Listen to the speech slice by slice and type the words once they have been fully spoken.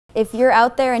If you're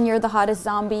out there and you're the hottest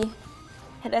zombie,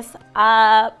 hit us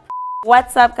up.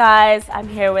 What's up, guys? I'm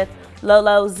here with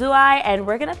LOLO, ZOUAï, and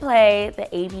we're gonna play the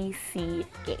ABC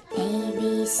game.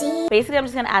 ABC. Basically, I'm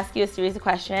just gonna ask you a series of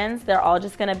questions. They're all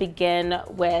just gonna begin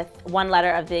with one letter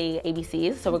of the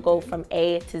ABCs. So we'll go from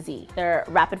A to Z. They're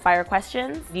rapid fire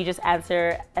questions. You just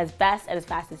answer as best and as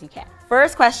fast as you can.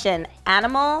 First question,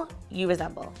 animal you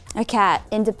resemble. a cat,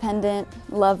 independent,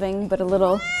 loving, but a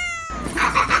little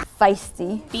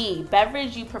feisty. B,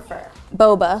 beverage you prefer.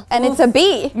 Boba, and it's a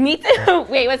B. Me too.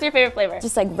 Wait, what's your favorite flavor?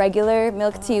 Just like regular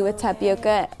milk tea with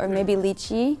tapioca or maybe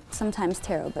lychee. Sometimes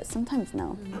taro, but sometimes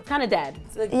no. Kind of dead.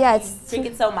 It's like Yeah, it's drink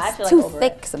it so much, you're too like over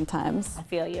thick it. sometimes. I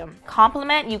feel you.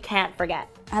 Compliment you can't forget.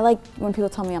 I like when people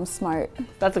tell me I'm smart.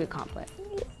 That's a good compliment.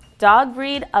 Dog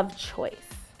breed of choice.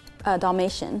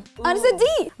 Dalmatian. Oh, it's a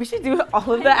D. We should do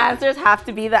all of the answers have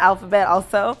to be the alphabet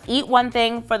also. Eat one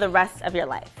thing for the rest of your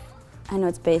life. I know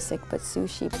it's basic, but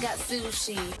sushi. I got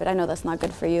sushi. But I know that's not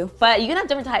good for you. But you can have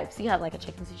different types. You can have like a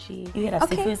chicken sushi. You can have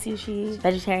seafood sushi,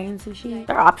 vegetarian sushi.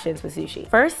 There are options with sushi.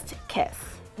 First kiss.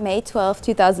 May 12,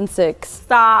 2006.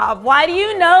 Stop. Why do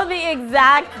you know the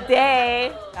exact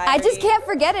day? I just can't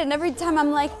forget it, and every time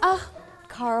I'm like, ah,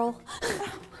 Carl.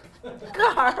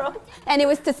 Carl. And it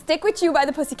was To Stick With You by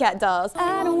the Pussycat Dolls.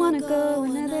 I don't wanna go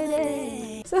another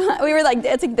day. So we were like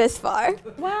dancing this far.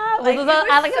 Wow. Was it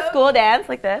at like a school dance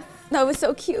like this? No, it was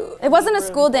so cute. It wasn't a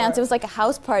school dance, it was like a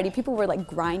house party. People were like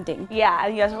grinding. Yeah,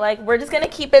 and you guys were like, we're just gonna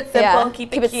keep it simple, Yeah,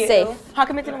 keep keep it it cute. safe. How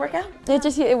come it didn't work out?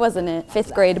 It wasn't it.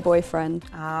 5th grade boyfriend.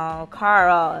 Oh,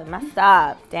 Carl, messed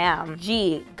up. Damn.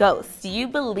 G, ghosts. Do you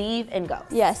believe in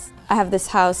ghosts? Yes, I have this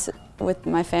house with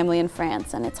my family in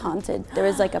France and it's haunted. There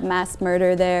was like a mass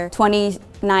murder there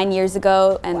 29 years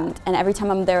ago and every time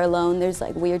I'm there alone, there's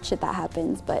like weird shit that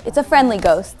happens, but it's a friendly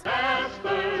ghost.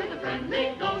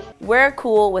 We're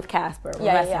cool with Casper. We're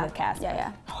Yeah, messing yeah. with Casper. Yeah,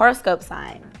 yeah. Horoscope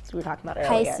sign. So we were talking about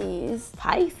earlier. Pisces.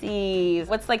 Pisces.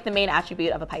 What's like the main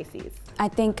attribute of a Pisces? I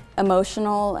think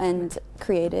emotional and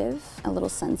creative, a little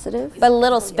sensitive, but a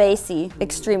little spacey,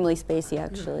 extremely spacey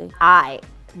actually. I.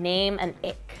 Name an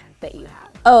ick that you have.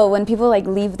 Oh, when people like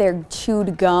leave their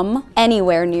chewed gum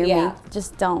anywhere near Yeah. me,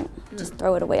 just don't. Just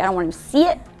throw it away. I don't want to see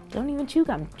it. Don't even chew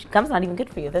gum. Gum's not even good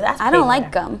for you. That's I don't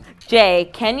like there. gum. J,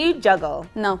 can you juggle?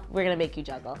 No. We're gonna make you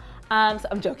juggle. So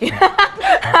I'm joking.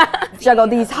 Juggle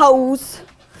these hoes.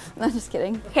 No, just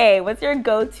kidding. Okay, what's your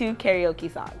go-to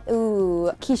karaoke song?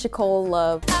 Ooh, Keisha Cole,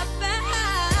 Love.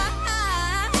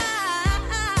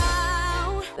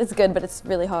 It's good, but it's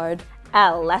really hard.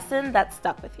 L, lesson that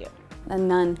stuck with you. And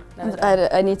none.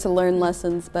 I need to learn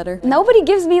lessons better. Nobody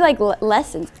gives me like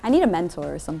lessons. I need a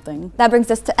mentor or something. That brings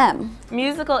us to M.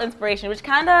 Musical inspiration, which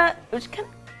kind of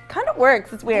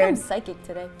works. It's weird. I'm psychic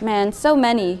today. Man, so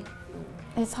many.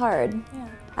 It's hard. Yeah.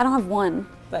 I don't have one.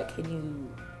 But can you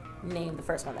name the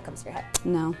first one that comes to your head?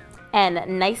 No.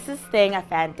 And nicest thing a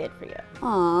fan did for you.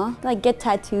 Aw, like get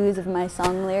tattoos of my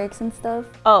song lyrics and stuff.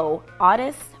 O,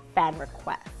 oddest fan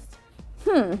request.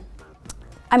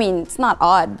 I mean, it's not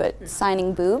odd, but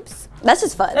signing boobs, that's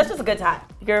just fun. That's just a good time.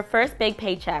 Your first big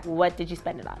paycheck, what did you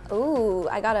spend it on? Ooh,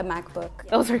 I got a MacBook.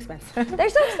 Those are expensive. They're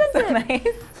so expensive. Nice.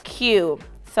 Q.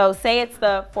 So say it's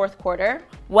the 4th quarter.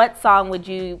 What song would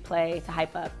you play to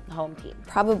hype up the home team?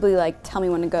 Probably like Tell Me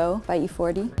When to Go by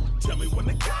E40.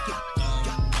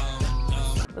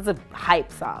 That's a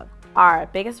hype song. R,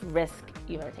 biggest risk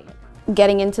you've ever taken?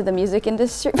 Getting into the music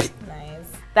industry. Nice.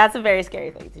 That's a very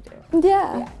scary thing to do.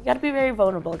 Yeah. You gotta be very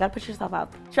vulnerable. You gotta put yourself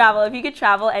out there. Travel. If you could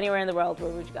travel anywhere in the world, where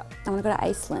would you go? I want to go to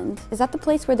Iceland. Is that the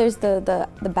place where there's the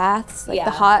baths, like Yeah.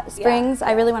 the hot springs? Yeah.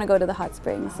 I really want to go to the hot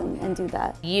springs and do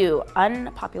that. U,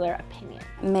 unpopular opinion.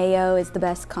 Mayo is the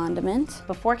best condiment.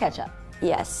 Before ketchup.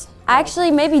 Yes.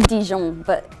 Actually, maybe Dijon,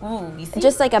 but Ooh, you see?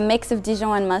 just like a mix of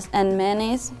Dijon and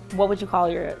mayonnaise. What would you call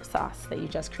your sauce that you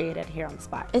just created here on the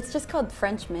spot? It's just called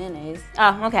French mayonnaise.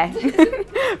 Oh, okay.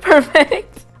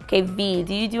 Perfect. Okay, V,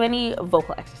 do you do any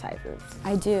vocal exercises?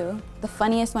 I do. The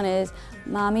funniest one is,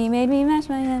 Mommy made me mash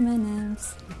my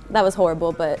M&Ms. That was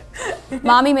horrible, but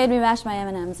Mommy made me mash my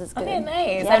M&Ms is good. Okay,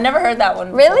 nice. Yeah. I've never heard that one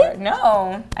before. Really?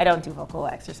 No. I don't do vocal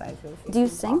exercises. Do you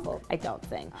sing? Awful. I don't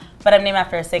sing. But I'm named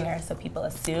after a singer, so people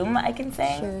assume I can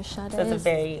sing. Sure, shut So it's a is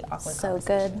very awkward so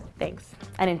conversation. good. Thanks.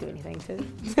 I didn't do anything to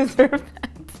deserve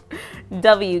that.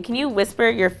 W, can you whisper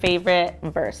your favorite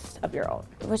verse of your own?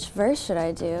 Which verse should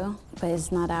I do? But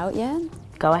it's not out yet.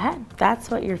 Go ahead. That's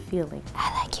what you're feeling.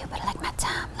 I like you, but I like my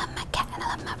time. Love my cat and I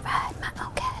love my ride. My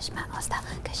own cash, my own style.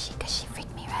 Cause she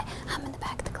freaked me right. I'm in the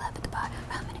back of the club at the bar.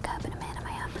 Rum in a cup and a man on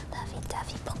my arm.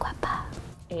 Lovey-dovey, pourquoi pas?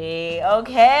 Hey,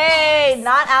 okay.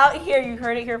 Not out here. You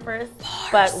heard it here first. Bars.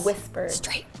 But whispered.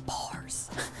 Straight bars.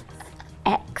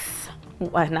 X.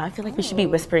 Well, now I feel like we should be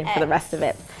whispering for the rest of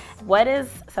it. What is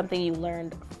something you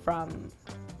learned from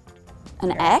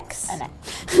an ex? An ex.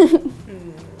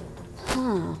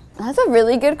 That's a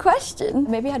really good question.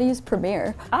 Maybe how to use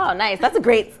Premiere. Oh, nice. That's a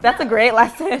great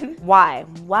lesson. Why?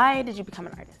 Why did you become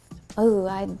an artist? Oh,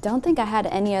 I don't think I had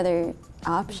any other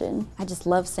option. I just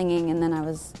love singing, and then I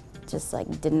was just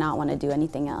like did not want to do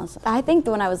anything else. I think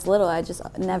when I was little, I just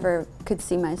never could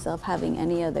see myself having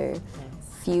any other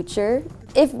future.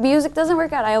 If music doesn't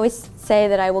work out, I always say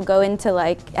that I will go into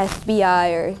like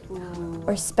FBI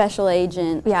or special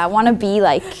agent. Yeah, I want to be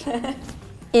like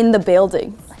in the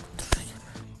building.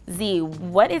 Z,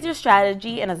 what is your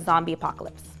strategy in a zombie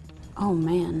apocalypse? Oh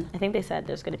man. I think they said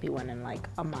there's gonna be one in like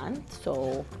a month,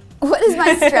 so. What is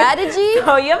my strategy?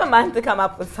 So you have a month to come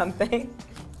up with something.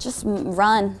 Just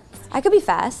run. I could be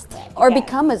fast or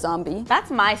become a zombie.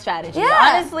 That's my strategy.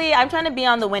 Yeah. Honestly, I'm trying to be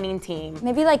on the winning team.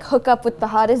 Maybe like hook up with the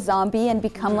hottest zombie and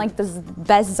become like the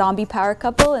best zombie power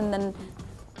couple, and then.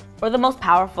 Or the most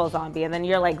powerful zombie, and then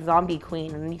you're like zombie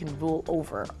queen, and then you can rule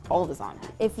over all the zombies.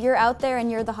 If you're out there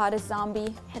and you're the hottest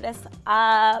zombie, hit us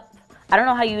up. I don't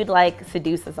know how you would like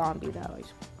seduce a zombie though.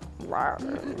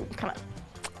 Come on.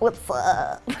 What's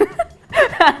up?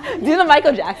 Do the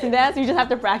Michael Jackson dance. You just have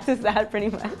to practice that pretty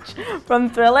much from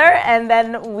Thriller, and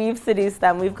then we've seduced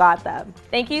them. We've got them.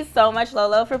 Thank you so much,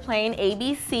 Lolo, for playing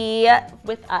ABC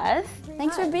with us.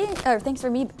 Thanks for being, or thanks for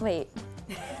me. Wait.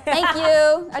 Thank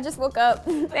you. I just woke up.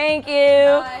 Thank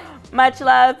you. Bye. Much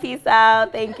love. Peace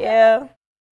out. Thank you.